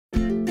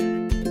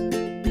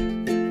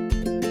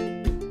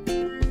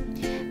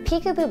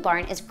Peekaboo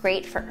Barn is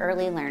great for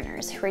early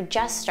learners who are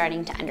just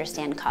starting to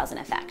understand cause and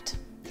effect.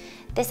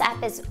 This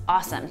app is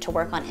awesome to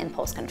work on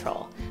impulse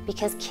control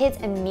because kids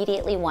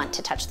immediately want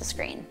to touch the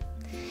screen.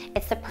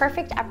 It's the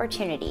perfect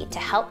opportunity to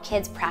help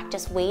kids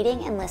practice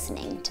waiting and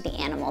listening to the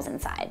animals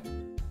inside.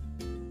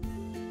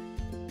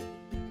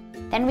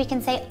 Then we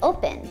can say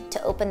open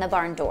to open the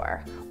barn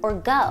door, or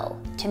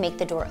go to make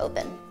the door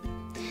open.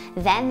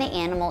 Then the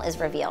animal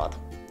is revealed.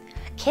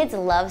 Kids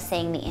love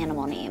saying the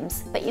animal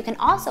names, but you can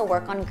also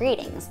work on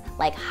greetings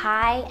like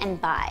hi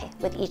and bye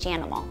with each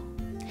animal.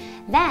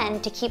 Then,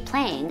 to keep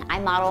playing, I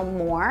model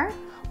more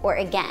or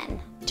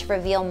again to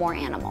reveal more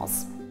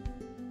animals.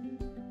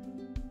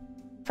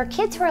 For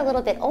kids who are a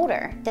little bit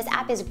older, this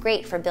app is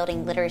great for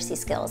building literacy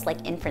skills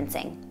like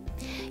inferencing.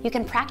 You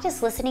can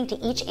practice listening to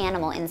each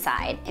animal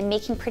inside and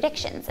making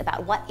predictions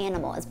about what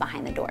animal is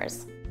behind the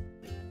doors.